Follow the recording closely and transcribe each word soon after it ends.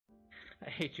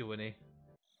hate you, Winnie.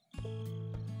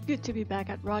 Good to be back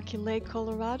at Rocky Lake,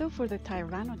 Colorado for the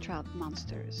Tyrannotrout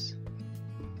monsters.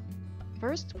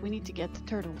 First, we need to get the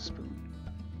turtle spoon.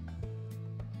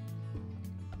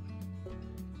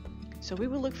 So we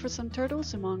will look for some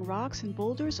turtles among rocks and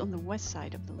boulders on the west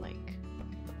side of the lake.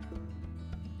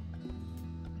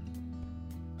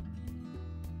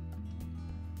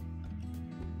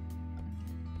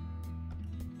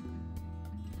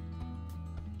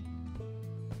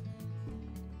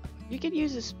 You can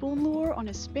use a spoon lure on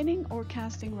a spinning or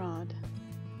casting rod.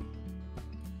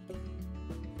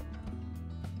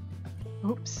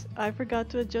 Oops, I forgot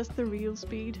to adjust the reel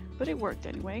speed, but it worked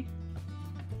anyway.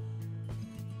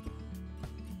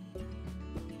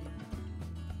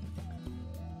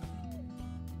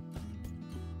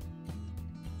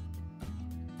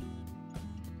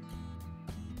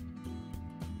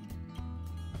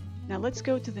 Now let's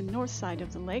go to the north side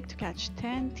of the lake to catch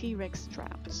 10 T-Rex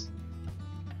trouts.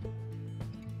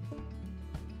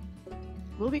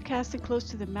 We'll be casting close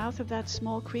to the mouth of that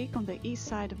small creek on the east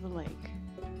side of the lake.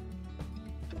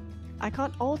 I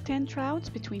caught all 10 trouts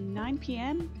between 9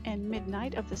 p.m. and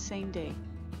midnight of the same day.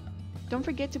 Don't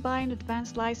forget to buy an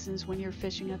advanced license when you're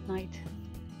fishing at night.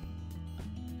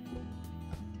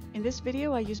 In this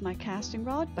video I use my casting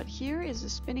rod, but here is a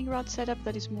spinning rod setup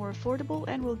that is more affordable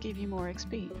and will give you more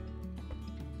XP.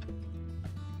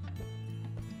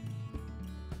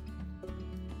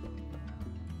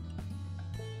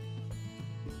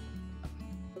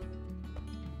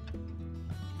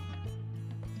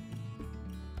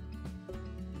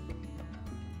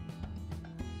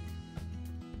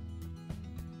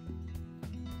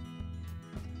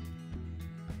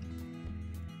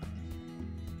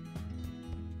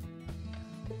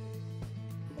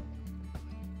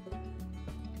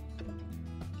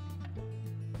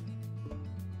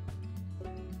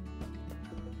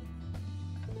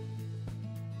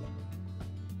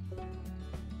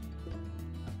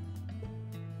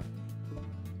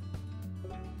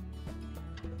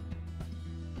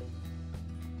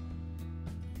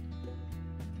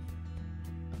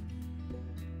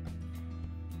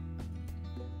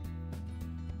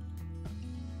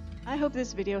 I hope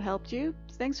this video helped you.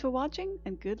 Thanks for watching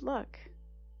and good luck!